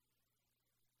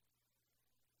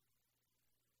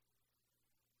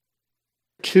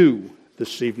2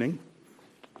 this evening.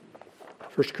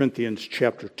 1 Corinthians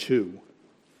chapter 2.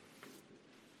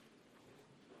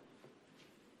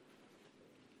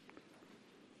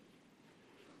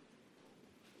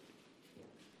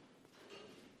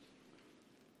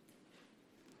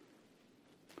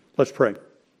 Let's pray.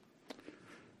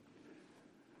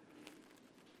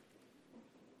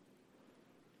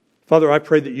 Father, I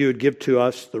pray that you would give to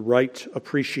us the right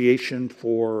appreciation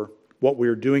for what we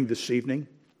are doing this evening,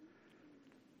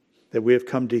 that we have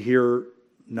come to hear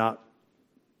not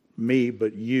me,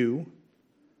 but you,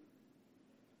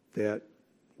 that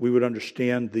we would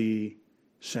understand the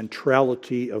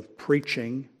centrality of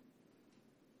preaching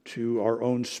to our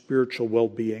own spiritual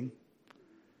well-being.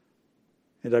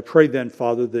 And I pray then,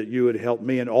 Father, that you would help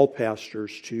me and all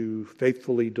pastors to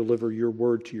faithfully deliver your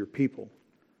word to your people.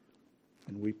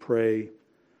 And we pray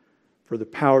for the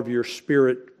power of your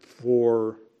Spirit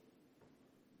for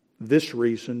this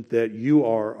reason, that you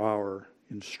are our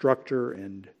instructor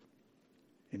and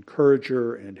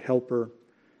encourager and helper,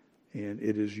 and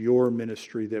it is your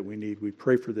ministry that we need. We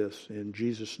pray for this in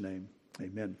Jesus' name.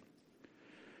 Amen.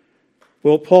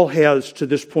 Well, Paul has, to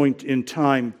this point in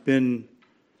time, been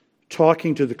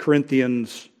talking to the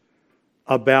Corinthians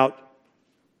about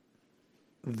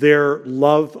their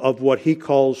love of what he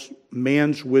calls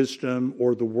man's wisdom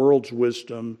or the world's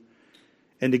wisdom.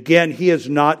 And again, he has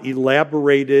not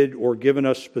elaborated or given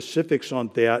us specifics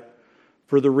on that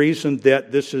for the reason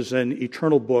that this is an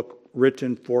eternal book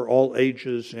written for all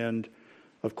ages, and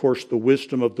of course the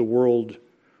wisdom of the world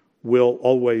will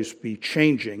always be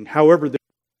changing. However, there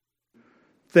are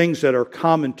things that are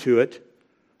common to it,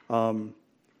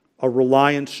 a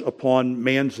reliance upon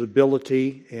man's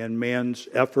ability and man's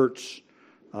efforts,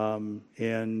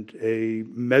 and a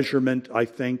measurement, I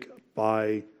think,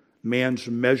 by man's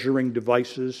measuring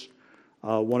devices.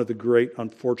 One of the great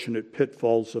unfortunate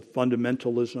pitfalls of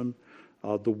fundamentalism,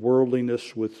 the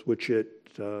worldliness with which it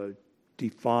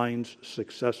defines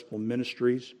successful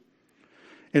ministries.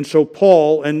 And so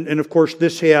Paul, and of course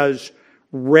this has,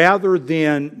 rather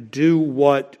than do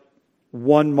what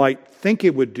one might think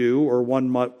it would do, or one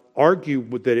might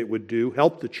argue that it would do,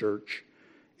 help the church,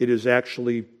 it has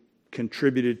actually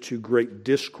contributed to great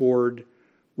discord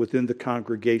within the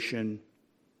congregation,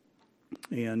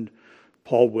 and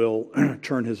Paul will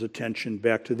turn his attention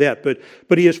back to that.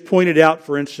 But he has pointed out,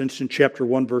 for instance, in chapter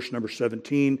 1, verse number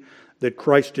 17, that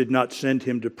Christ did not send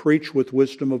him to preach with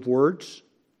wisdom of words,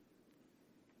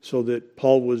 so that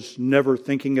Paul was never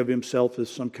thinking of himself as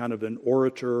some kind of an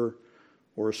orator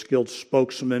or a skilled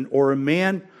spokesman or a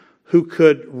man who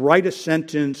could write a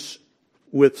sentence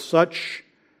with such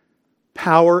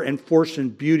power and force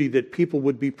and beauty that people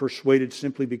would be persuaded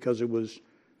simply because it was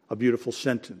a beautiful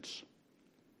sentence.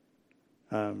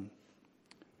 And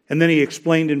then he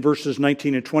explained in verses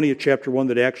 19 and 20 of chapter 1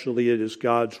 that actually it is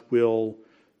God's will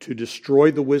to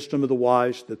destroy the wisdom of the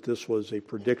wise, that this was a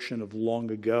prediction of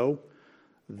long ago,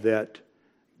 that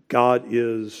God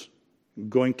is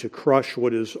going to crush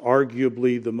what is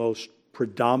arguably the most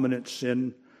predominant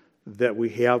sin that we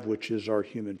have, which is our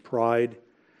human pride.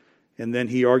 And then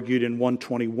he argued in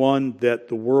 121 that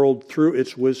the world, through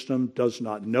its wisdom, does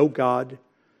not know God.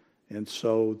 And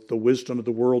so the wisdom of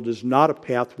the world is not a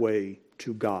pathway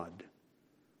to God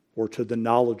or to the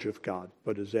knowledge of God,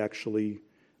 but is actually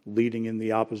leading in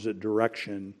the opposite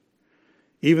direction.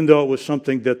 Even though it was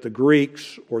something that the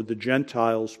Greeks or the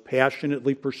Gentiles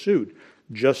passionately pursued,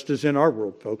 just as in our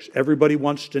world, folks. Everybody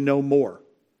wants to know more.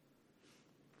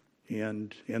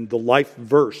 And the life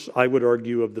verse, I would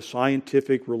argue, of the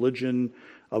scientific religion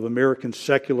of American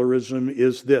secularism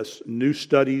is this: new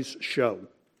studies show.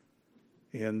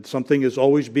 And something is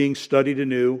always being studied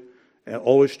anew,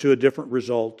 always to a different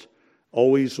result,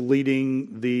 always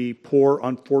leading the poor,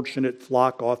 unfortunate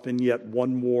flock off in yet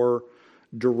one more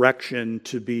direction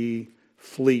to be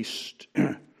fleeced.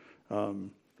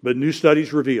 But new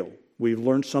studies reveal we've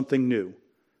learned something new,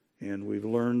 and we've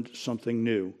learned something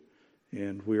new.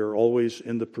 And we are always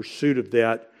in the pursuit of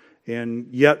that. And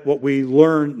yet what we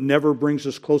learn never brings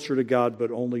us closer to God,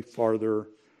 but only farther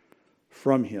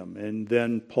from Him. And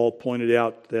then Paul pointed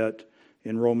out that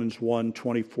in Romans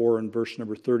 1:24 and verse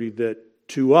number 30, that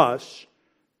to us,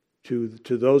 to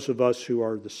those of us who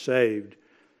are the saved,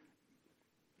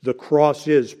 the cross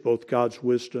is both God's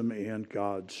wisdom and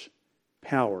God's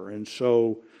power. And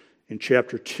so in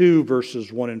chapter 2,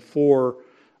 verses 1 and 4,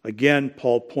 again,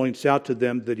 Paul points out to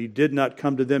them that he did not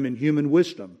come to them in human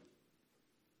wisdom,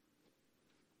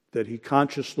 that he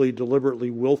consciously, deliberately,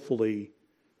 willfully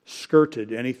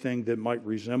skirted anything that might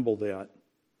resemble that.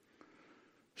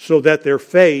 so that their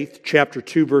faith, chapter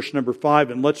 2, verse number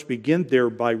 5, and let's begin there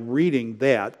by reading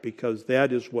that, because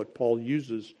that is what Paul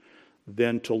uses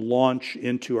then to launch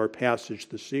into our passage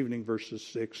this evening, verses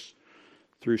 6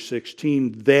 through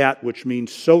 16. That, which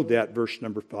means so that, verse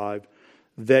number 5,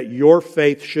 that your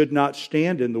faith should not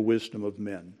stand in the wisdom of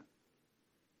men,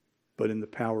 but in the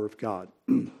power of God.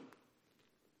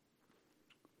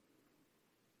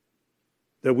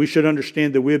 That we should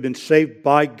understand that we have been saved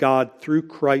by God through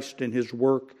Christ and His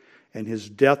work and His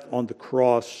death on the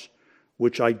cross,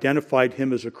 which identified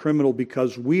Him as a criminal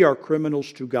because we are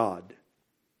criminals to God.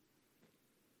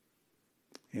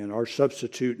 And our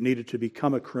substitute needed to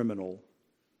become a criminal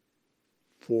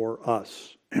for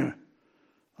us.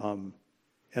 An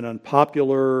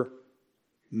unpopular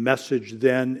message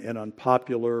then, an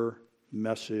unpopular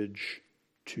message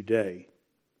today.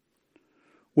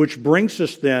 Which brings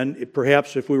us then,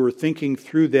 perhaps if we were thinking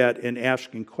through that and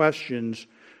asking questions,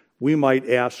 we might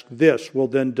ask this: well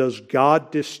then, does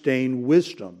God disdain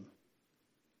wisdom?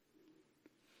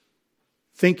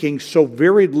 Thinking so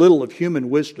very little of human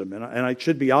wisdom, and it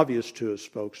should be obvious to us,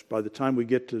 folks, by the time we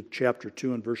get to chapter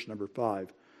 2 and verse number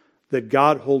 5, that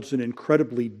God holds an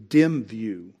incredibly dim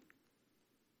view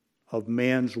of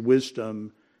man's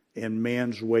wisdom and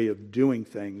man's way of doing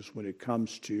things when it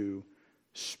comes to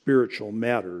spiritual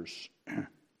matters.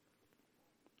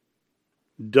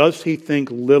 Does He think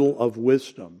little of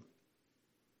wisdom?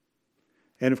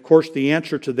 And of course the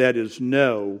answer to that is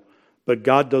no, but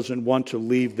God doesn't want to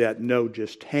leave that no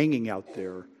just hanging out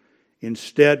there.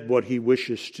 Instead, what He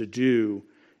wishes to do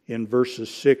in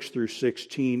verses 6 through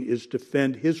 16 is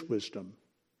defend His wisdom.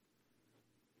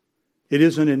 It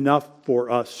isn't enough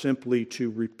for us simply to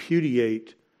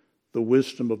repudiate the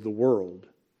wisdom of the world.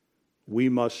 We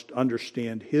must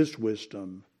understand His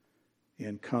wisdom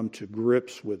and come to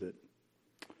grips with it.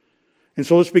 And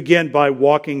so let's begin by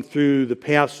walking through the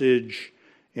passage,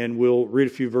 and we'll read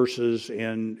a few verses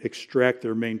and extract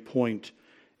their main point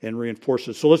and reinforce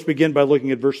it. So let's begin by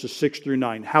looking at verses 6 through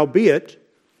 9. Howbeit,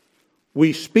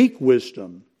 we speak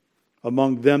wisdom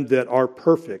among them that are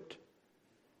perfect,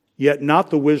 yet not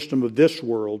the wisdom of this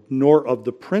world, nor of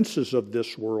the princes of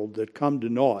this world that come to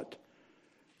naught.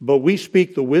 But we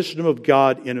speak the wisdom of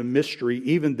God in a mystery,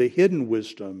 even the hidden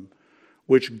wisdom,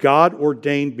 which God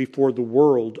ordained before the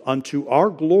world unto our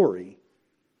glory,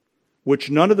 which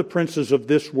none of the princes of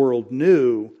this world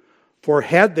knew, for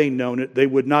had they known it, they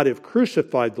would not have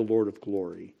crucified the Lord of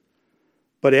glory.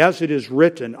 But as it is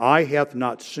written, eye hath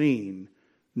not seen,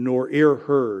 nor ear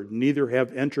heard, neither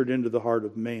have entered into the heart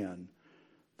of man,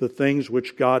 the things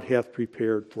which God hath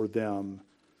prepared for them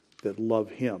that love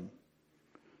Him.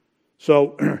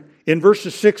 So, in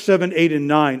verses 6, 7, 8, and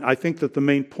 9, I think that the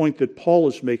main point that Paul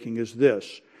is making is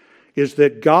this, is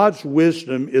that God's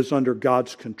wisdom is under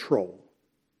God's control.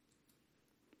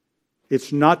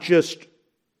 It's not just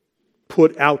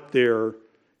put out there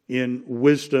in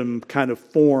wisdom kind of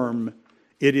form.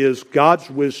 It is God's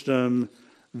wisdom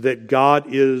that God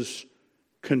is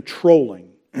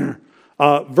controlling.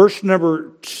 Verse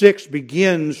number 6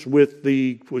 begins with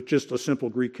just a simple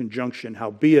Greek conjunction,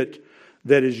 howbeit,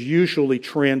 that is usually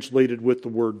translated with the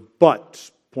word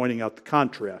but, pointing out the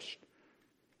contrast.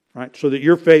 Right? So that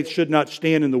your faith should not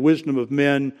stand in the wisdom of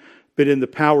men, but in the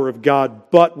power of God.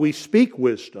 But we speak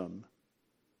wisdom.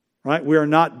 Right? We are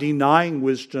not denying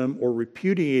wisdom or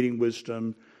repudiating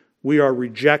wisdom. We are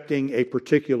rejecting a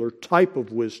particular type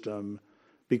of wisdom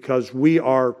because we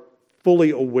are fully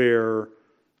aware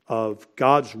of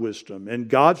God's wisdom. And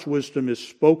God's wisdom is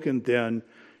spoken then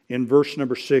in verse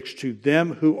number 6, to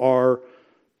them who are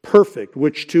perfect,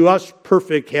 which to us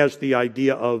perfect has the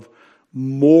idea of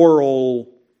moral,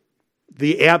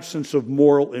 the absence of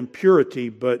moral impurity,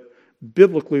 but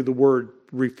biblically the word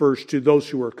refers to those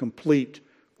who are complete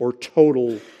or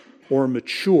total or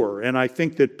mature. And I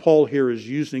think that Paul here is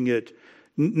using it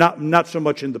not so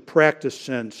much in the practice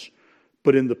sense,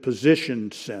 but in the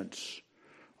position sense.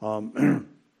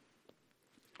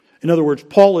 In other words,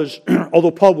 Paul is,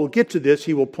 although Paul will get to this,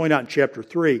 he will point out in chapter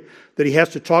 3 that he has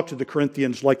to talk to the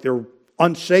Corinthians like they're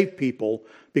unsaved people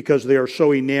because they are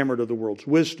so enamored of the world's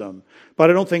wisdom. But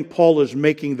I don't think Paul is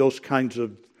making those kinds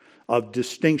of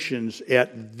distinctions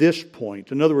at this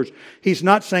point. In other words, he's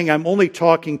not saying I'm only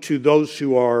talking to those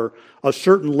who are a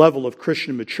certain level of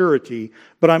Christian maturity,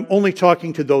 but I'm only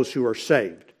talking to those who are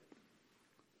saved.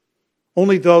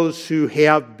 Only those who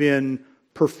have been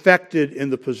perfected in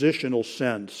the positional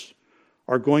sense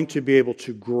are going to be able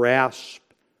to grasp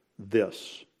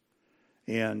this.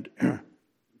 And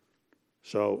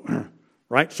so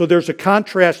there's a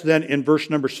contrast then in verse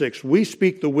number 6. We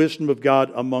speak the wisdom of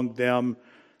God among them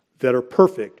that are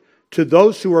perfect. to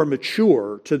those who are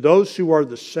mature, to those who are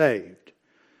the saved,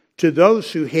 to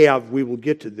those who have, we will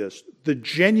get to this, the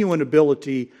genuine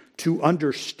ability to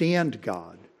understand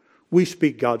God, we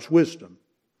speak God's wisdom.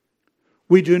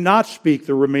 We do not speak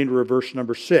the remainder of verse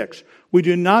number 6. We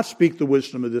do not speak the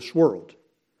wisdom of this world.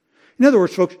 In other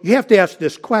words, folks, you have to ask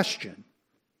this question.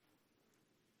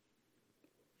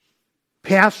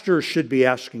 Pastors should be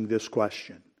asking this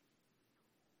question.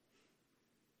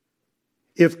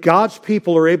 If God's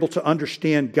people are able to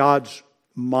understand God's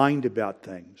mind about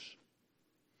things,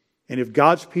 and if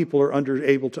God's people are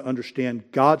able to understand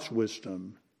God's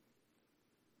wisdom,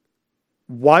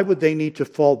 why would they need to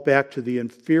fall back to the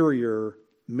inferior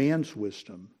man's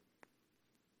wisdom?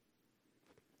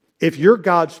 If you're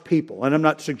God's people, and I'm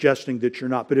not suggesting that you're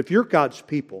not, but if you're God's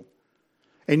people,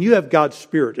 and you have God's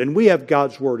Spirit, and we have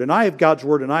God's Word, and I have God's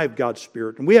Word, and I have God's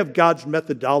Spirit, and we have God's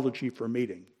methodology for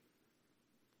meeting,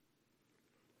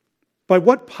 by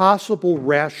what possible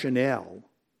rationale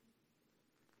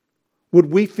would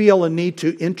we feel a need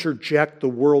to interject the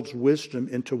world's wisdom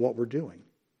into what we're doing?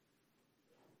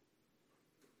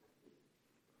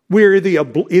 We're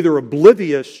either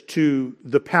oblivious to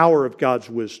the power of God's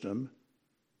wisdom,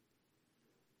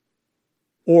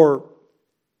 or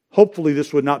hopefully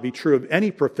this would not be true of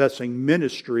any professing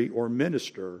ministry or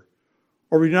minister,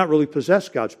 or we do not really possess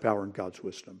God's power and God's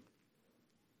wisdom.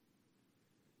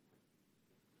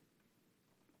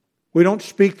 We don't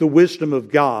speak the wisdom of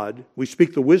God. We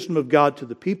speak the wisdom of God to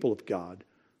the people of God.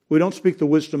 We don't speak the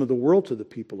wisdom of the world to the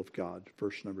people of God,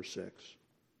 verse number 6.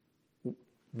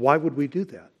 Why would we do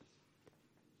that?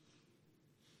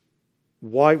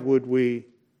 Why would we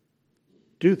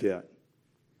do that?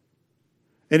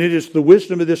 And it is the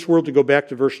wisdom of this world, to go back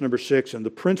to verse number 6, and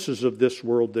the princes of this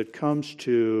world that comes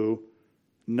to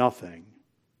nothing.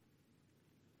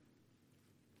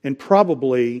 And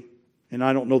probably, and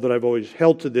I don't know that I've always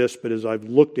held to this, but as I've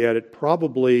looked at it,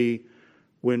 probably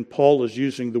when Paul is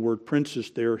using the word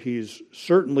princes there, he's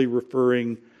certainly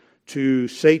referring to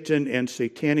Satan and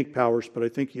satanic powers, but I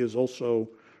think he is also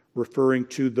referring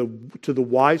to the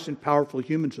wise and powerful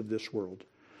humans of this world.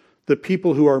 The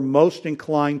people who are most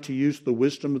inclined to use the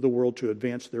wisdom of the world to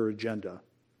advance their agenda.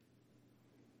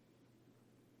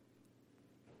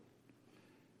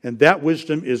 And that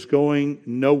wisdom is going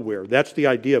nowhere. That's the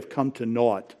idea of come to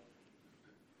naught.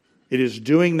 It is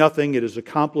doing nothing, it is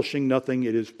accomplishing nothing,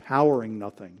 it is powering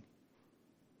nothing.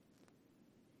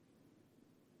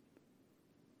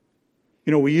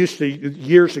 You know, we used to,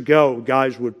 years ago,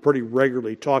 guys would pretty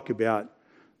regularly talk about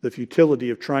the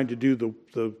futility of trying to do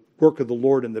the work of the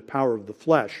Lord in the power of the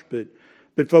flesh. But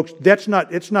folks, it's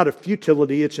not a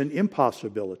futility, it's an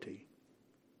impossibility.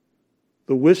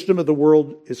 The wisdom of the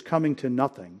world is coming to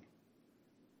nothing.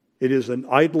 It is an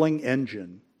idling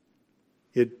engine.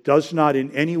 It does not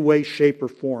in any way, shape, or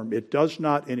form, it does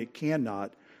not and it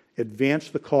cannot advance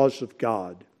the cause of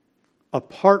God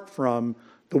apart from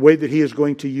the way that He is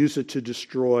going to use it to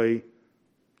destroy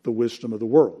the wisdom of the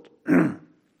world.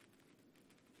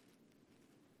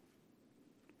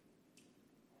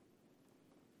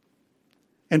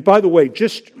 And by the way,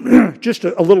 just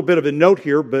a little bit of a note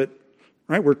here, but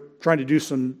right, we're trying to do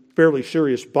some fairly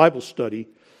serious Bible study.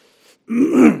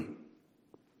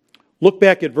 Look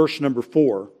back at verse number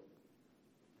 4.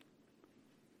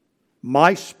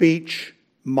 My speech,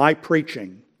 my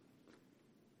preaching.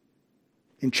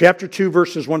 In chapter 2,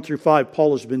 verses 1 through 5,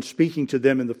 Paul has been speaking to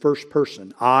them in the first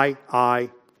person. I,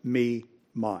 me,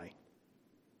 my.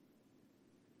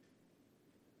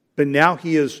 But now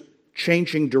he is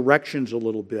changing directions a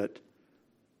little bit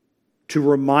to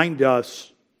remind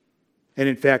us, and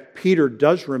in fact, Peter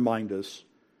does remind us,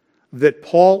 that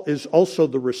Paul is also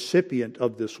the recipient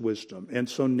of this wisdom. And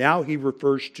so now he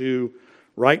refers to,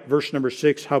 right, verse number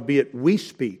 6, howbeit we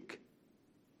speak.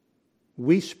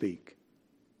 We speak.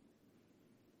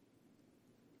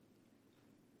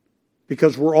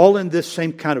 Because we're all in this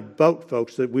same kind of boat,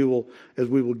 folks, that we will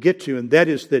get to, and that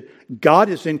is that God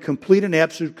is in complete and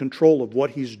absolute control of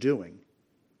what He's doing.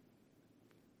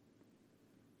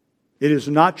 It is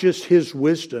not just His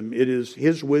wisdom, it is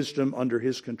His wisdom under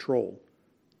His control.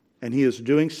 And He is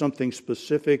doing something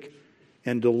specific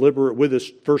and deliberate with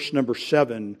us. Verse number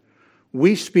 7,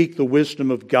 we speak the wisdom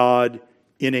of God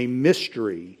in a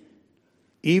mystery,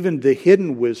 even the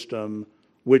hidden wisdom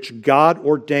which God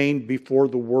ordained before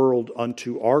the world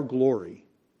unto our glory.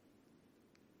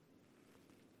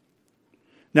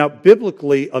 Now,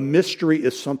 biblically, a mystery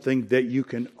is something that you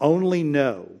can only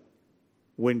know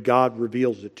when God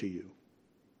reveals it to you.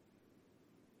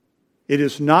 It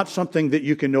is not something that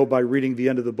you can know by reading the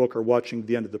end of the book or watching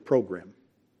the end of the program.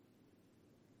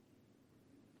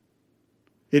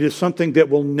 It is something that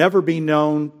will never be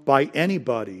known by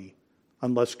anybody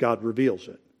unless God reveals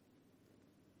it.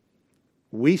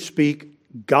 We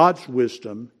speak God's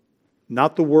wisdom,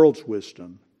 not the world's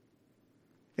wisdom.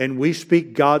 And we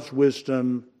speak God's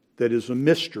wisdom that is a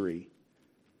mystery.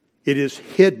 It is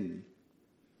hidden,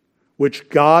 which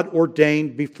God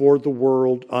ordained before the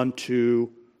world unto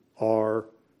our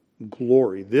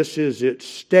glory. This is its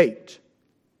state.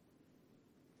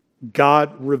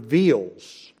 God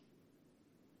reveals.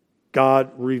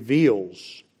 God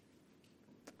reveals.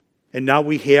 And now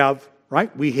we have,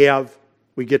 right? We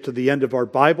get to the end of our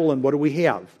Bible, and what do we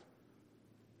have?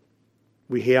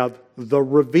 We have the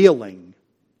revealing,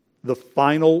 the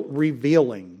final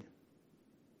revealing.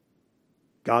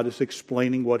 God is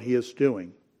explaining what He is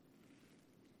doing.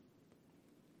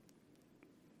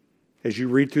 As you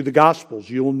read through the Gospels,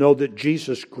 you'll know that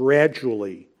Jesus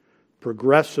gradually,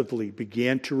 progressively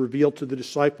began to reveal to the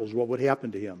disciples what would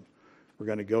happen to Him. We're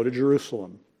going to go to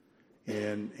Jerusalem,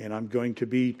 and I'm going to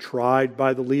be tried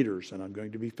by the leaders, and I'm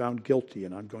going to be found guilty,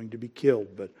 and I'm going to be killed,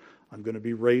 but I'm going to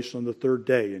be raised on the third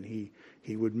day. And he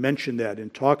would mention that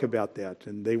and talk about that,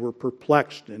 and they were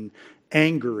perplexed and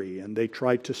angry, and they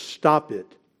tried to stop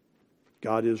it.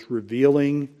 God is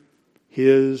revealing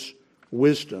His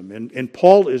wisdom. And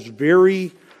Paul is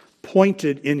very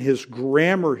pointed in his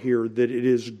grammar here that it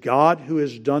is God who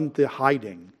has done the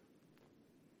hiding.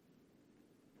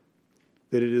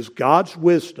 That it is God's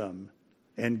wisdom,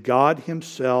 and God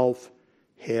Himself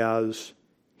has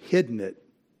hidden it.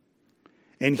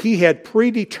 And He had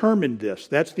predetermined this.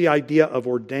 That's the idea of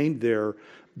ordained there.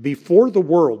 Before the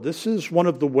world, this is one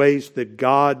of the ways that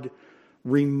God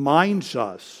reminds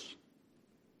us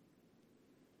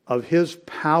of His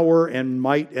power and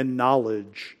might and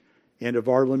knowledge and of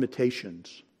our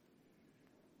limitations.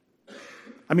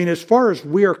 I mean, as far as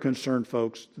we are concerned,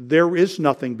 folks, there is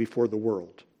nothing before the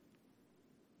world.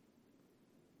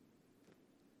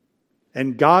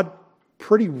 And God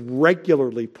pretty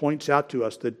regularly points out to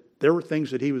us that there were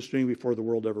things that He was doing before the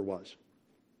world ever was.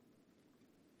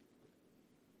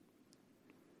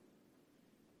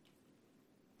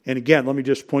 And again, let me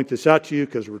just point this out to you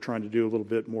because we're trying to do a little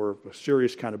bit more of a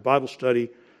serious kind of Bible study.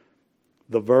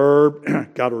 The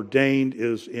verb, God ordained,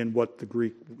 is in what the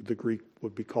Greek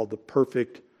would be called the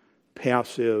perfect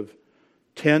passive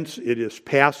tense. It is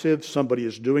passive. Somebody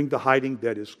is doing the hiding.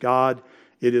 That is God.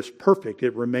 It is perfect.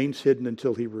 It remains hidden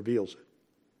until He reveals it.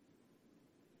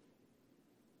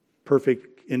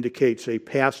 Perfect indicates a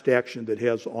past action that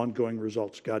has ongoing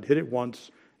results. God hid it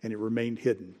once, and it remained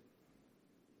hidden.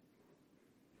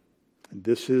 And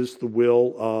this is the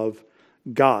will of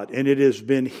God. And it has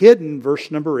been hidden,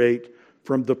 verse number 8,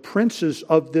 from the princes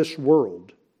of this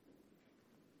world.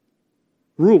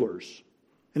 Rulers.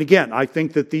 And again, I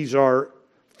think that these are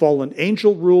fallen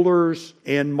angel rulers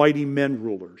and mighty men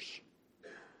rulers.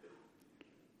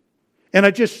 And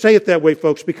I just say it that way,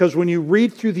 folks, because when you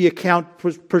read through the account,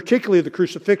 particularly the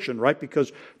crucifixion, right?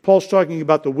 Because Paul's talking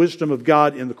about the wisdom of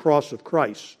God in the cross of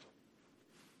Christ.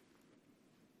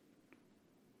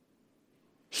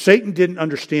 Satan didn't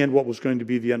understand what was going to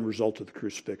be the end result of the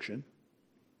crucifixion.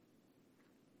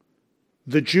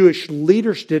 The Jewish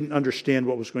leaders didn't understand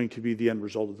what was going to be the end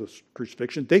result of the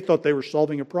crucifixion. They thought they were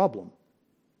solving a problem.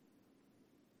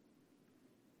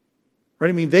 Right?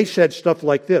 I mean, they said stuff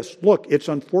like this. Look, it's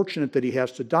unfortunate that He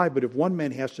has to die, but if one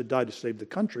man has to die to save the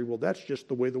country, well, that's just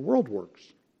the way the world works.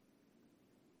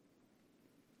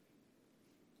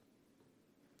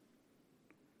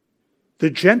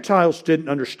 The Gentiles didn't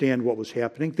understand what was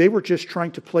happening. They were just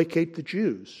trying to placate the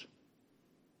Jews.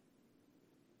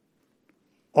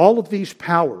 All of these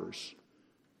powers,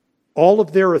 all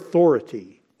of their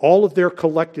authority, all of their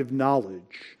collective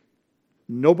knowledge,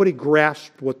 nobody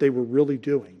grasped what they were really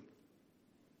doing.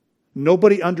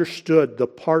 Nobody understood the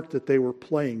part that they were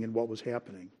playing in what was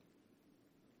happening.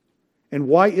 And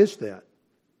why is that?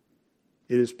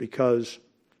 It is because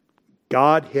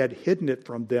God had hidden it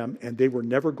from them, and they were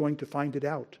never going to find it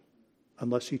out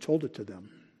unless He told it to them.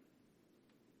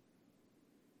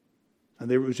 And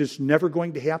it was just never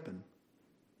going to happen.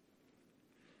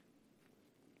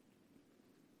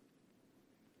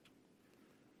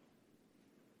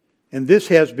 And this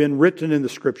has been written in the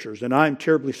Scriptures. And I'm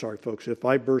terribly sorry, folks, if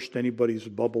I burst anybody's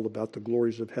bubble about the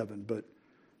glories of heaven. But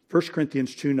 1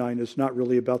 Corinthians 2:9 is not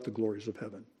really about the glories of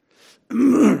heaven.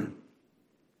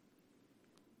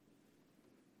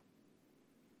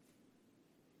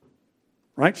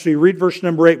 Right? So you read verse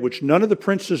number 8, which none of the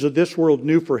princes of this world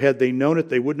knew, for had they known it,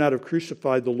 they would not have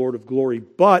crucified the Lord of glory.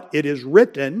 But it is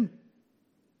written,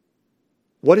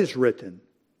 what is written?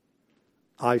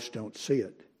 Eyes don't see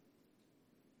it.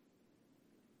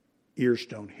 Ears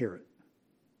don't hear it.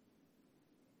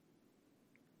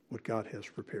 what God has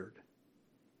prepared.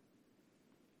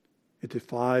 It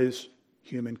defies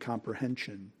human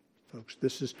comprehension, folks.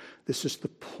 This is the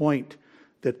point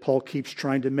that Paul keeps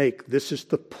trying to make. This is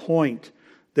the point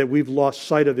that we've lost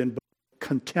sight of in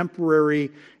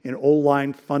contemporary and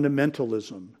old-line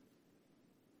fundamentalism,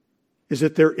 is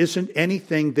that there isn't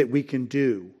anything that we can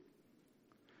do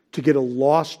to get a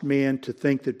lost man to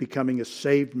think that becoming a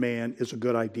saved man is a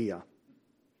good idea.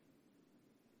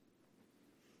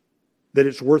 That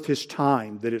it's worth his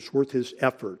time, that it's worth his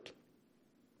effort.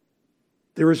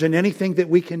 There isn't anything that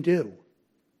we can do.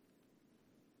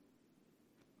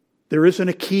 There isn't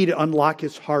a key to unlock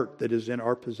his heart that is in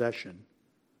our possession.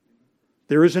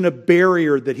 There isn't a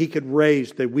barrier that he could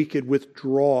raise that we could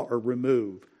withdraw or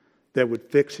remove that would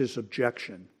fix his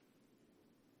objection.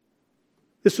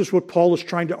 This is what Paul is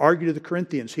trying to argue to the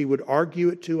Corinthians. He would argue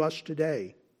it to us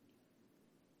today.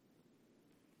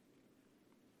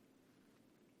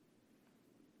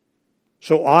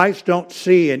 So eyes don't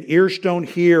see and ears don't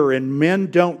hear and men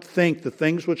don't think the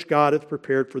things which God hath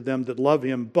prepared for them that love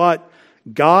him, but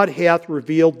God hath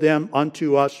revealed them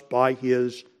unto us by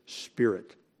his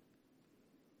Spirit.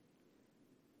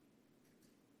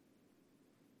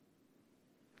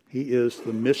 He is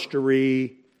the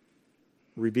mystery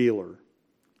revealer.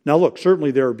 Now look,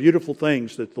 certainly there are beautiful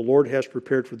things that the Lord has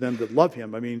prepared for them that love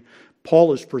him. I mean,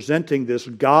 Paul is presenting this,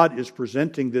 God is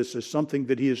presenting this as something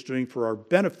that he is doing for our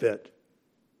benefit.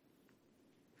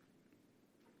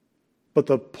 But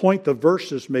the point the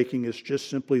verse is making is just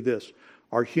simply this.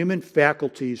 Our human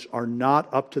faculties are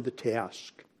not up to the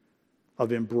task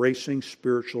of embracing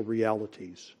spiritual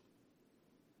realities.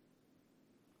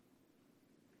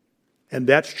 And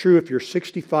that's true if you're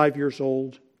 65 years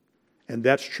old, and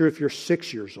that's true if you're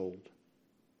 6 years old.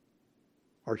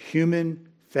 Our human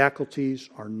faculties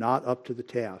are not up to the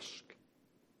task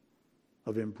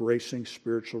of embracing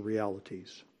spiritual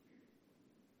realities.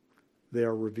 They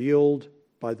are revealed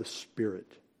by the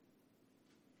Spirit.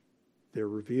 They're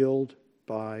revealed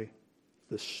by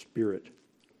the Spirit.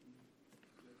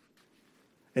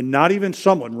 And not even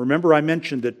someone, remember I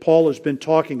mentioned that Paul has been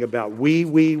talking about we,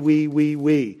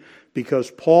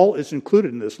 because Paul is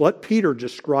included in this. Let Peter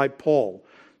describe Paul.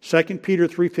 2 Peter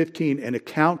 3:15, an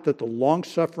account that the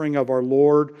long-suffering of our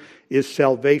Lord is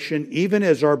salvation, even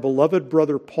as our beloved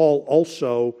brother Paul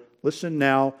also, listen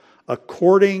now,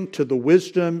 according to the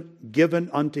wisdom given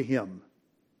unto him,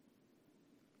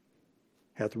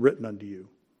 hath written unto you.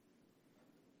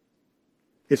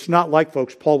 It's not like,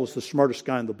 folks, Paul was the smartest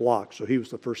guy on the block, so he was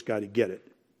the first guy to get it.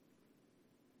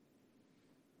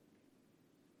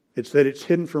 It's that it's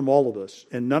hidden from all of us,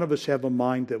 and none of us have a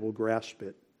mind that will grasp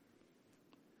it.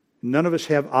 None of us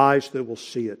have eyes that will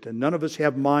see it, and none of us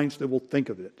have minds that will think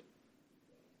of it.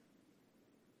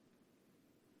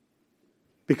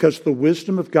 Because the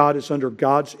wisdom of God is under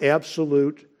God's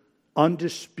absolute,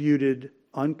 undisputed,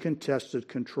 uncontested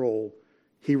control.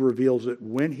 He reveals it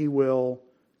when He will,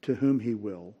 to whom He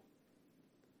will.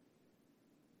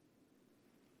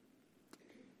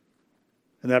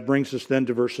 And that brings us then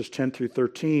to verses 10 through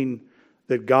 13,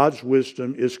 that God's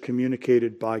wisdom is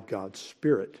communicated by God's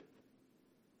Spirit.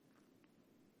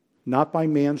 Not by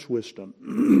man's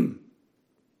wisdom,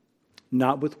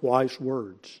 not with wise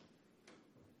words,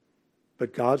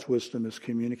 but God's wisdom is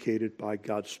communicated by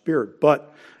God's Spirit.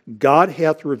 But God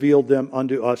hath revealed them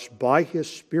unto us by His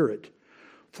Spirit.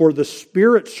 For the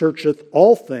Spirit searcheth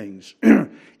all things,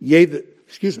 yea,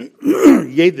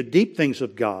 the deep things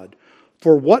of God.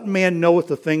 For what man knoweth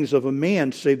the things of a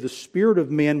man, save the spirit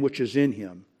of man which is in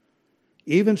him?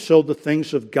 Even so the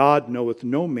things of God knoweth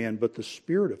no man, but the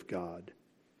Spirit of God.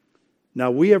 Now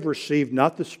we have received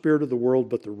not the spirit of the world,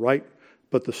 but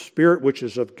the Spirit which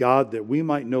is of God, that we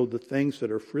might know the things that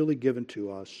are freely given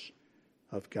to us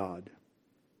of God.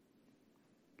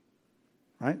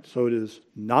 Right? So it is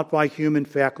not by human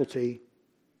faculty.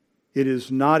 It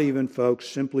is not even, folks,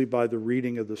 simply by the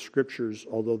reading of the Scriptures,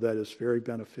 although that is very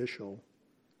beneficial.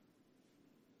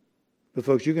 But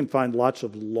folks, you can find lots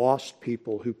of lost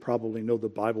people who probably know the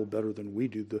Bible better than we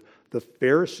do. The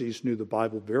Pharisees knew the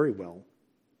Bible very well.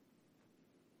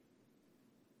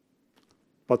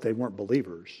 But they weren't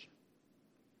believers.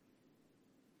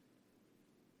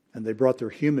 And they brought their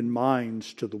human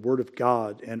minds to the Word of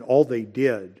God, and all they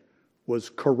did was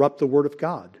corrupt the Word of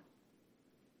God.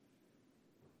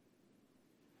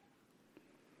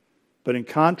 But in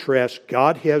contrast,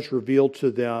 God has revealed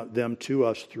to them to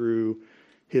us through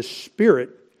His Spirit.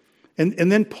 And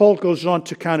then Paul goes on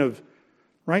to kind of,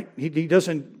 right? He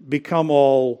doesn't become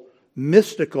all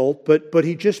mystical, but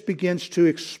he just begins to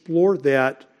explore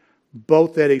that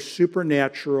both at a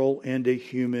supernatural and a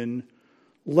human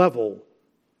level.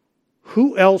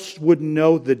 Who else would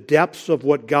know the depths of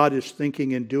what God is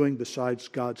thinking and doing besides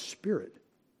God's Spirit?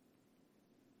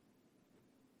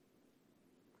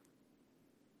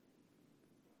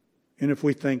 And if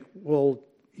we think, well,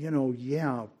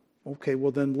 yeah, okay,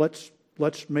 well then let's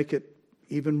make it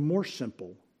even more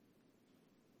simple.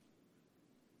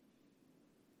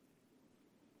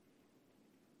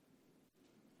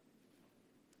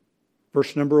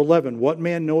 Verse number 11, what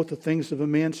man knoweth the things of a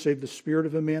man save the spirit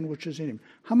of a man which is in him?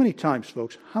 How many times,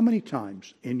 folks, how many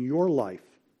times in your life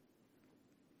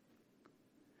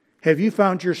have you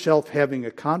found yourself having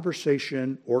a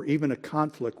conversation or even a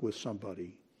conflict with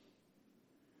somebody,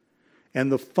 and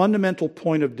the fundamental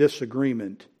point of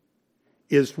disagreement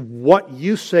is what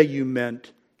you say you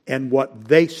meant and what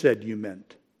they said you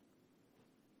meant?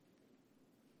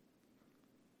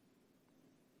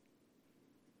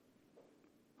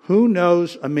 Who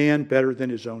knows a man better than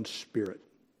his own spirit?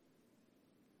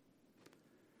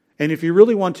 And if you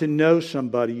really want to know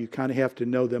somebody, you kind of have to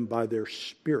know them by their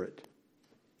spirit.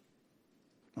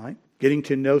 Right? Getting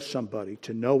to know somebody,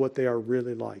 to know what they are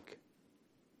really like.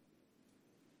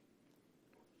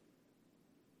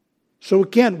 So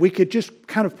again, we could just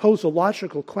kind of pose a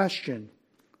logical question.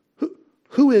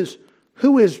 Who is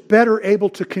better able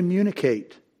to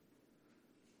communicate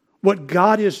what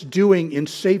God is doing in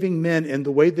saving men in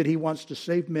the way that He wants to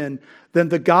save men than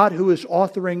the God who is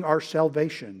authoring our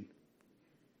salvation?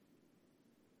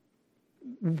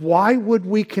 Why would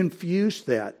we confuse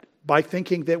that by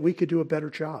thinking that we could do a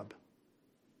better job?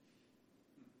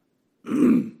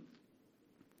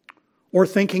 Or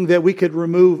thinking that we could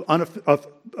remove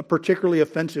particularly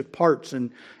offensive parts and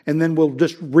then we'll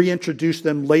just reintroduce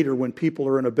them later when people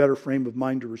are in a better frame of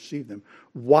mind to receive them.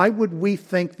 Why would we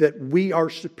think that we are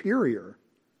superior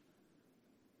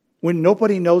when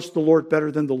nobody knows the Lord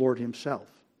better than the Lord Himself?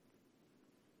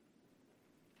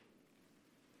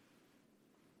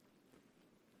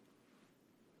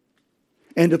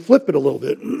 And to flip it a little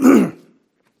bit,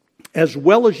 as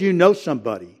well as you know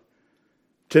somebody,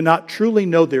 to not truly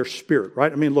know their spirit,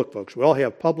 right? I mean, look, folks, we all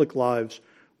have public lives,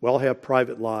 we all have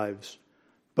private lives,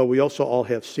 but we also all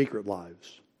have secret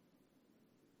lives.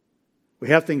 We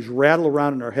have things rattle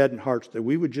around in our head and hearts that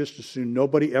we would just assume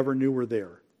nobody ever knew were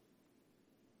there.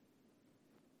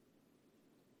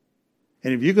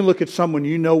 And if you can look at someone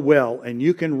you know well and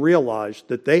you can realize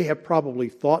that they have probably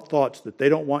thought thoughts that they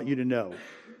don't want you to know,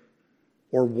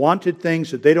 or wanted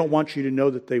things that they don't want you to know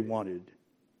that they wanted,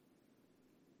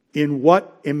 in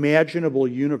what imaginable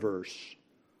universe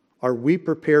are we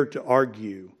prepared to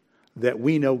argue that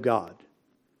we know God?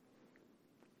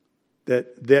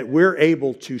 That we're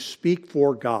able to speak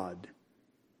for God.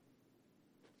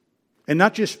 And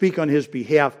not just speak on His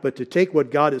behalf, but to take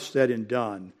what God has said and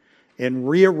done and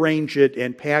rearrange it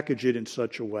and package it in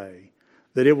such a way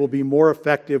that it will be more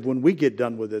effective when we get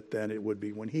done with it than it would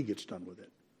be when He gets done with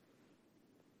it.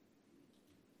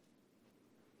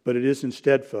 But it is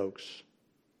instead, folks,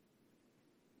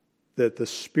 that the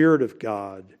Spirit of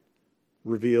God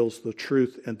reveals the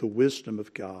truth and the wisdom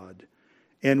of God.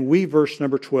 And we, verse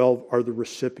number 12, are the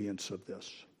recipients of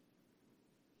this.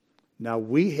 Now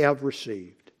we have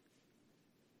received.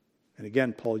 And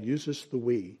again, Paul uses the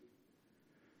we.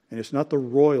 And it's not the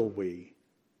royal we.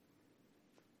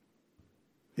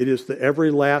 It is the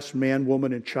every last man,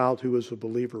 woman, and child who is a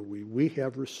believer we. We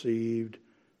have received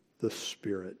the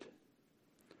Spirit.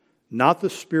 Not the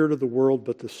spirit of the world,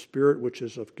 but the Spirit which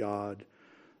is of God,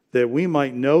 that we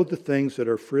might know the things that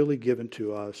are freely given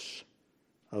to us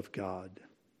of God.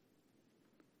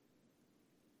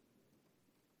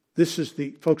 This is,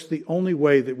 folks, the only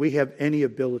way that we have any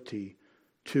ability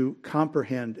to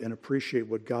comprehend and appreciate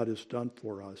what God has done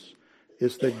for us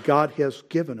is that God has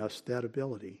given us that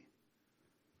ability.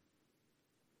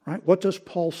 Right? What does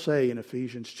Paul say in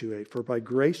Ephesians 2:8? For by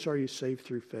grace are you saved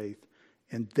through faith,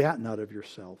 and that not of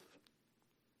yourself.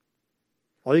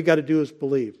 All you got to do is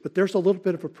believe. But there's a little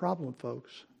bit of a problem, folks.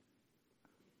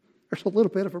 There's a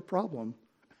little bit of a problem.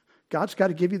 God's got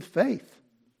to give you the faith.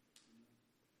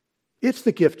 It's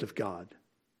the gift of God.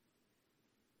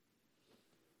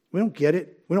 We don't get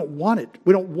it. We don't want it.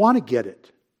 We don't want to get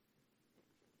it.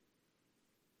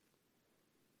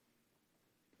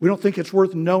 We don't think it's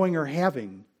worth knowing or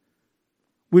having.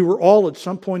 We were all at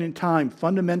some point in time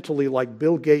fundamentally like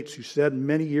Bill Gates, who said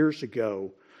many years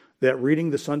ago that reading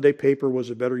the Sunday paper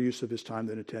was a better use of his time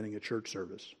than attending a church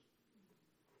service.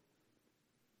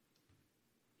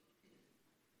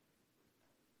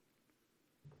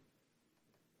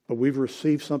 But we've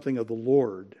received something of the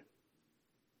Lord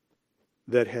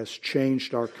that has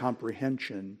changed our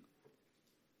comprehension.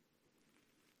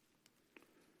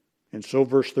 And so,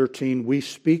 verse 13, we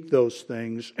speak those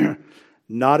things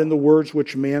not in the words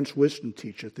which man's wisdom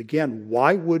teacheth. Again,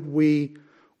 why would we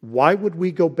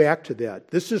go back to that?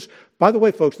 This is, by the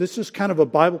way, folks, this is kind of a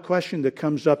Bible question that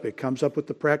comes up. It comes up with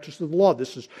the practice of the law.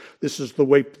 This is the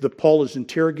way that Paul is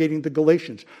interrogating the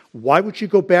Galatians. Why would you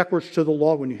go backwards to the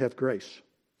law when you have grace?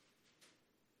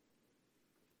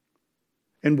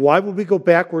 And why would we go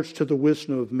backwards to the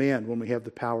wisdom of man when we have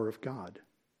the power of God?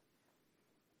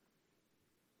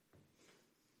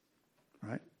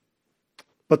 Right?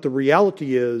 But the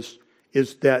reality is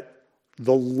that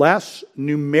the less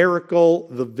numerical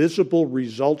the visible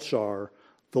results are,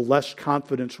 the less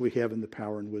confidence we have in the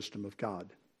power and wisdom of God.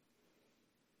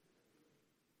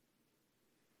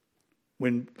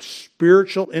 When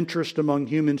spiritual interest among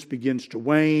humans begins to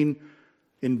wane,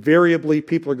 invariably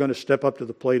people are going to step up to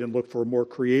the plate and look for more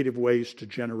creative ways to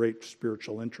generate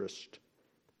spiritual interest.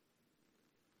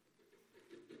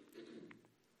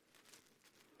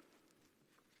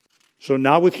 So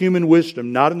not with human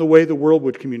wisdom, not in the way the world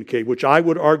would communicate, which I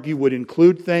would argue would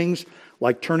include things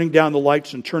like turning down the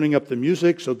lights and turning up the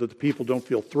music so that the people don't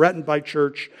feel threatened by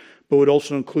church, but would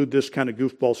also include this kind of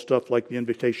goofball stuff like the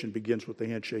invitation begins with the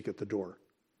handshake at the door.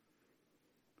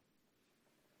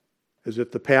 As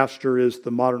if the pastor is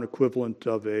the modern equivalent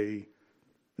of a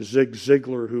Zig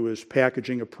Ziglar who is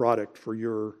packaging a product for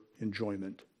your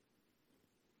enjoyment.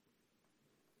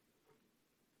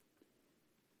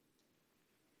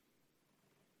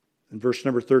 In verse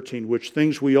number 13, which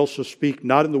things we also speak,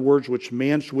 not in the words which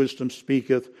man's wisdom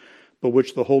speaketh, but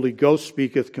which the Holy Ghost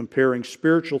speaketh, comparing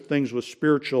spiritual things with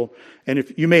spiritual. And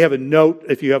if you may have a note,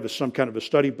 if you have some kind of a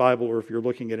study Bible, or if you're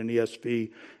looking at an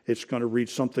ESV, it's going to read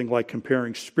something like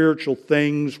comparing spiritual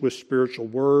things with spiritual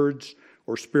words,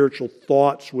 or spiritual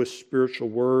thoughts with spiritual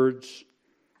words.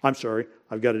 I'm sorry,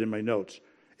 I've got it in my notes.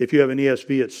 If you have an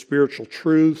ESV, it's spiritual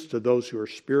truths to those who are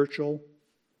spiritual.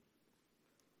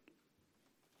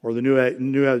 Or the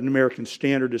New American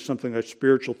Standard is something like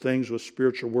spiritual things with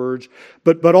spiritual words.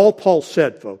 But all Paul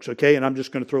said, folks, okay, and I'm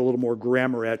just going to throw a little more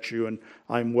grammar at you, and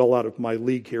I'm well out of my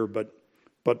league here, but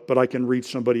I can read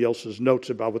somebody else's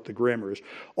notes about what the grammar is.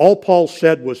 All Paul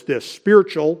said was this: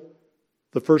 spiritual,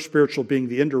 the first spiritual being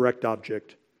the indirect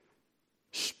object,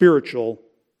 spiritual,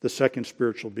 the second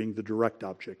spiritual being the direct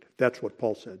object. That's what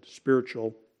Paul said.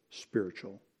 Spiritual,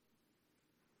 spiritual.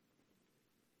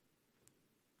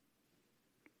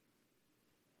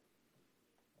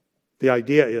 The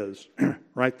idea is,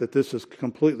 right, that this is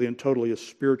completely and totally a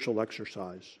spiritual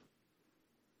exercise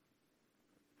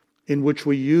in which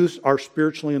we use our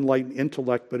spiritually enlightened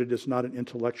intellect, but it is not an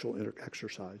intellectual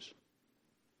exercise.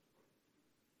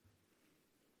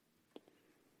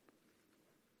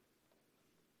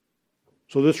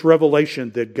 So this revelation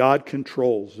that God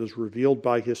controls is revealed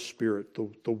by His Spirit.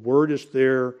 The Word is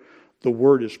there. The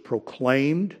Word is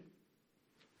proclaimed.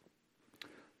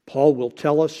 Paul will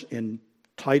tell us in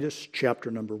Titus chapter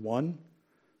number 1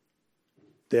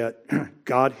 that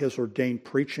God has ordained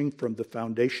preaching from the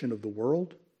foundation of the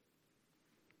world.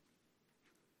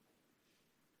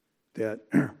 That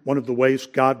one of the ways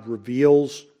God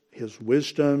reveals His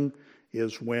wisdom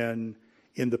is when,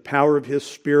 in the power of His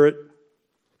Spirit,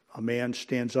 a man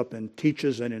stands up and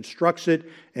teaches and instructs it,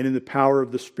 and in the power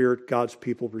of the Spirit, God's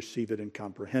people receive it and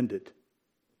comprehend it.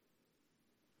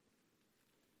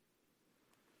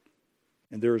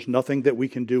 And there is nothing that we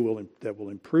can do that will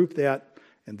improve that,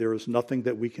 and there is nothing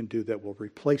that we can do that will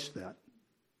replace that.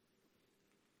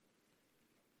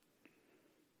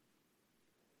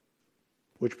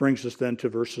 Which brings us then to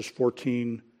verses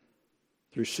 14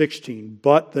 through 16.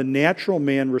 But the natural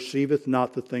man receiveth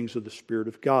not the things of the Spirit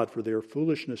of God, for they are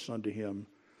foolishness unto him.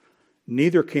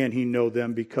 Neither can he know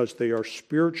them, because they are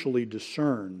spiritually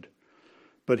discerned.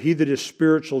 But he that is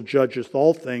spiritual judgeth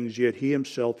all things, yet he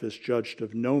himself is judged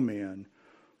of no man.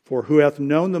 For who hath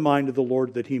known the mind of the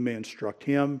Lord that he may instruct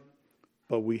him?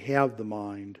 But we have the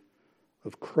mind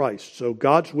of Christ. So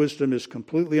God's wisdom is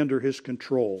completely under His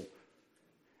control.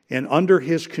 And under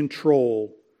His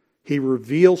control, He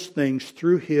reveals things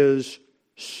through His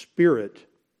Spirit.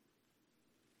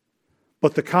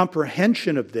 But the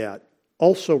comprehension of that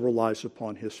also relies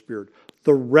upon His Spirit.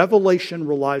 The revelation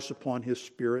relies upon His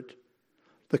Spirit.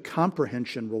 The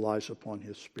comprehension relies upon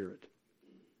His Spirit.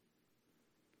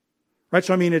 Right?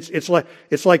 So I mean, it's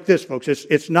like this, folks.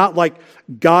 It's not like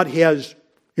God has.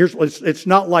 It's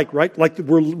not like, right? Like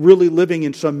we're really living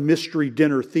in some mystery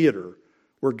dinner theater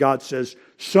where God says,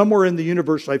 somewhere in the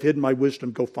universe I've hidden my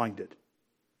wisdom, go find it.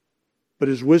 But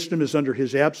His wisdom is under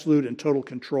His absolute and total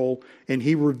control, and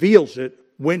He reveals it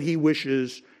when He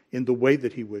wishes, in the way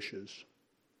that He wishes.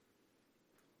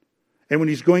 And when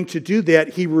he's going to do that,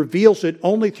 he reveals it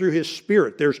only through his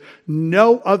Spirit. There's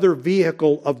no other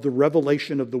vehicle of the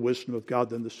revelation of the wisdom of God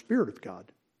than the Spirit of God.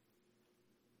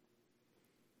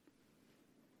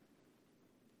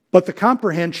 But the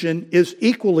comprehension is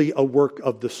equally a work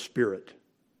of the Spirit.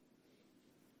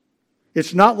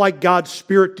 It's not like God's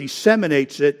Spirit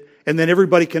disseminates it and then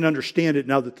everybody can understand it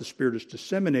now that the Spirit has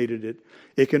disseminated it.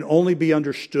 It can only be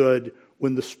understood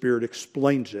when the Spirit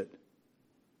explains it.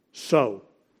 So,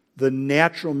 the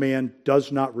natural man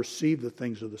does not receive the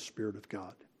things of the Spirit of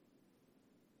God.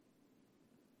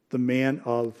 The man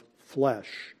of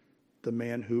flesh, the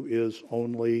man who is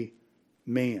only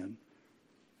man,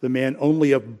 the man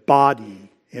only of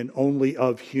body and only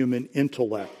of human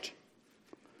intellect.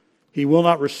 He will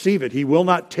not receive it. He will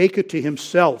not take it to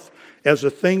himself as a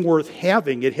thing worth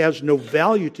having. It has no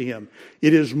value to him.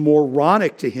 It is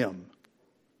moronic to him.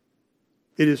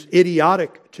 It is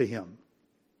idiotic to him.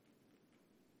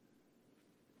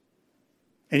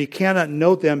 And he cannot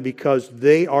know them because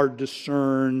they are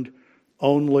discerned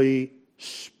only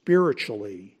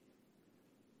spiritually,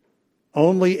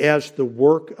 only as the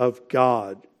work of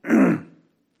God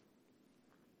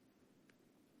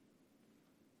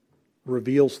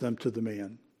reveals them to the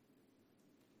man.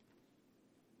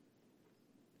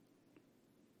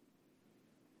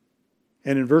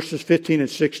 And in verses 15 and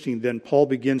 16, then Paul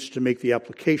begins to make the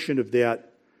application of that,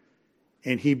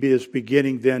 and he is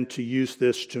beginning then to use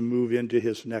this to move into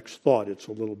his next thought. It's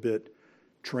a little bit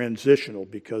transitional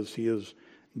because he is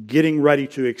getting ready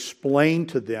to explain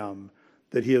to them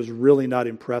that he is really not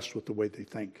impressed with the way they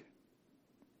think.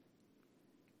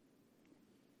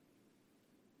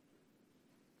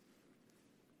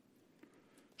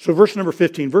 So verse number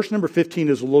 15. Verse number 15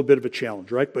 is a little bit of a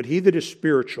challenge, right? But he that is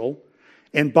spiritual,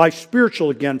 and by spiritual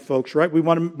again, folks, right? We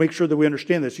want to make sure that we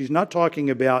understand this. He's not talking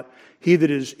about he that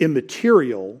is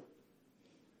immaterial.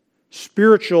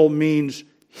 Spiritual means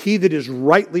he that is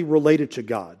rightly related to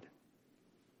God.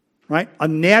 Right? A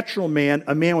natural man,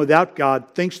 a man without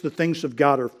God, thinks the things of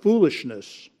God are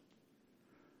foolishness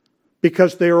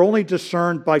because they are only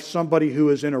discerned by somebody who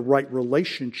is in a right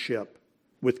relationship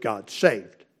with God,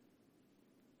 saved.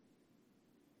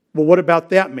 Well, what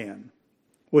about that man?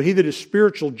 Well, he that is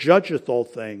spiritual judgeth all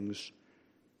things,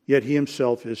 yet he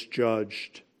himself is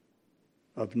judged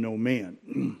of no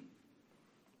man.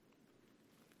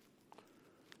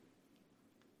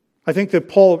 I think that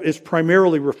Paul is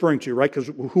primarily referring to, right,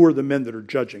 because who are the men that are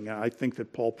judging? I think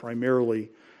that Paul primarily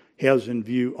has in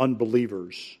view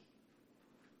unbelievers.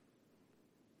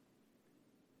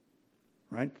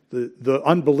 Right? The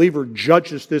unbeliever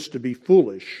judges this to be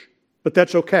foolish, but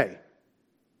that's okay.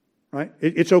 Right?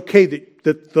 It's okay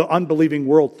that the unbelieving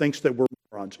world thinks that we're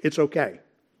morons. It's okay.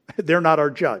 They're not our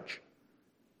judge.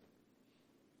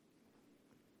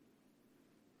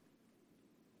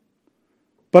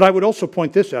 But I would also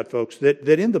point this out, folks, that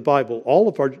in the Bible, all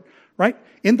of our, right?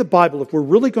 In the Bible, if we're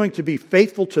really going to be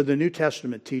faithful to the New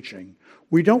Testament teaching,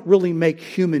 we don't really make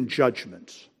human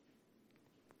judgments.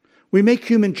 We make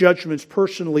human judgments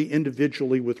personally,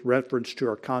 individually, with reference to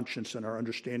our conscience and our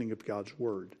understanding of God's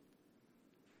Word.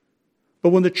 But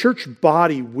when the church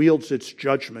body wields its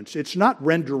judgments, it's not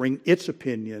rendering its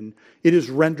opinion, it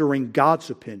is rendering God's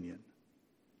opinion.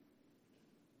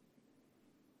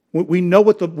 We know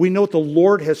what the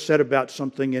Lord has said about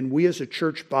something, and we as a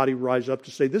church body rise up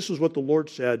to say, this is what the Lord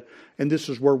said, and this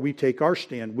is where we take our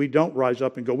stand. We don't rise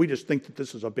up and go, we just think that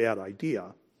this is a bad idea.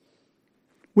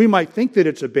 We might think that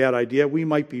it's a bad idea. We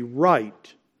might be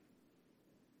right.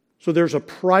 So there's a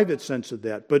private sense of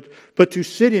that. But to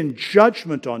sit in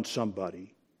judgment on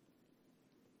somebody,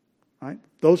 right?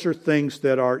 Those are things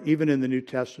that are, even in the New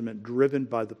Testament, driven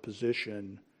by the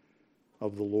position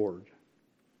of the Lord.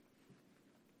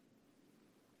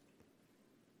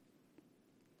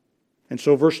 And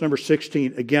so verse number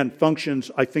 16, again,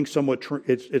 functions, I think, somewhat,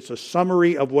 it's a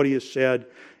summary of what he has said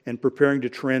and preparing to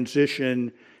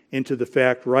transition into the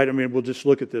fact, right? I mean, we'll just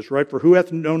look at this, right? For who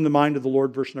hath known the mind of the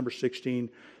Lord, verse number 16,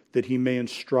 that he may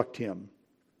instruct him.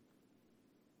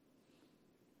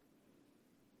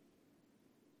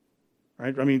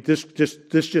 Right? I mean, this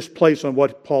just plays on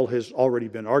what Paul has already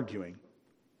been arguing.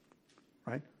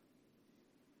 Right?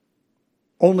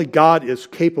 Only God is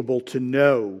capable to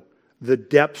know the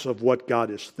depths of what God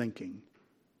is thinking.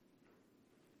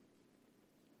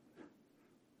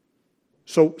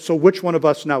 So which one of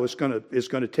us now is going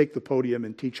to take the podium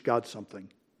and teach God something?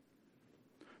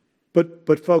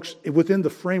 But folks, within the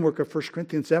framework of 1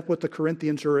 Corinthians, that's what the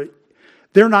Corinthians are.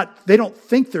 They don't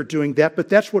think they're doing that, but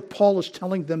that's what Paul is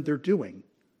telling them they're doing.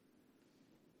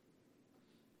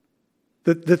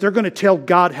 That they're going to tell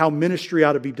God how ministry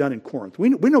ought to be done in Corinth. We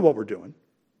know what we're doing.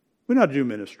 We know how to do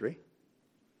ministry.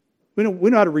 We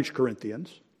know how to reach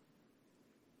Corinthians.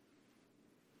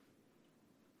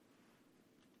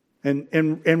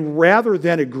 And rather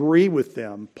than agree with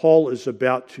them, Paul is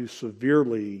about to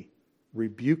severely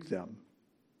rebuke them.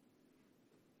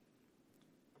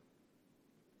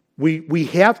 We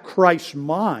have Christ's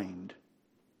mind,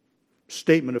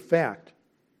 statement of fact.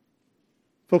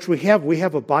 Folks, we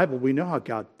have a Bible. We know how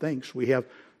God thinks. We have,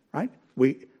 right?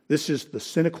 This is the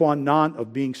sine qua non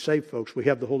of being saved, folks. We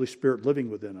have the Holy Spirit living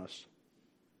within us.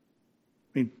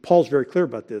 I mean, Paul's very clear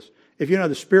about this. If you don't have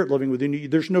the Spirit living within you,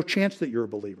 there's no chance that you're a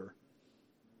believer.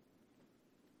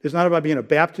 It's not about being a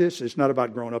Baptist. It's not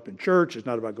about growing up in church. It's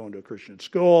not about going to a Christian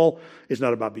school. It's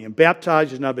not about being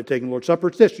baptized. It's not about taking the Lord's Supper.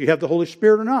 It's this. You have the Holy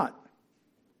Spirit or not.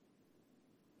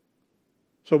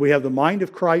 So we have the mind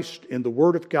of Christ in the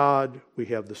Word of God. We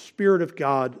have the Spirit of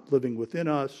God living within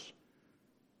us.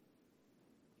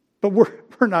 But we're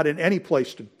not in any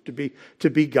place to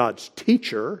be God's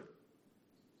teacher,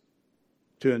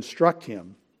 to instruct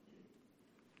Him.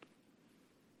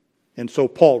 And so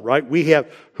Paul, right? We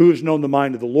have, who has known the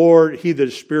mind of the Lord? He that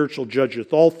is spiritual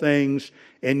judgeth all things.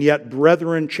 And yet,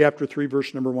 brethren, chapter 3,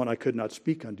 verse number 1, I could not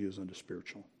speak unto you as unto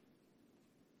spiritual.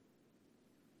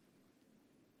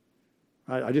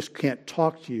 I just can't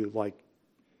talk to you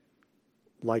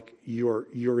like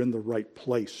you're in the right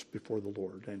place before the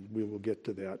Lord. And we will get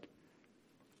to that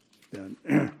then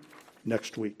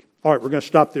next week. All right, we're going to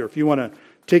stop there. If you want to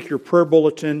take your prayer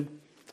bulletin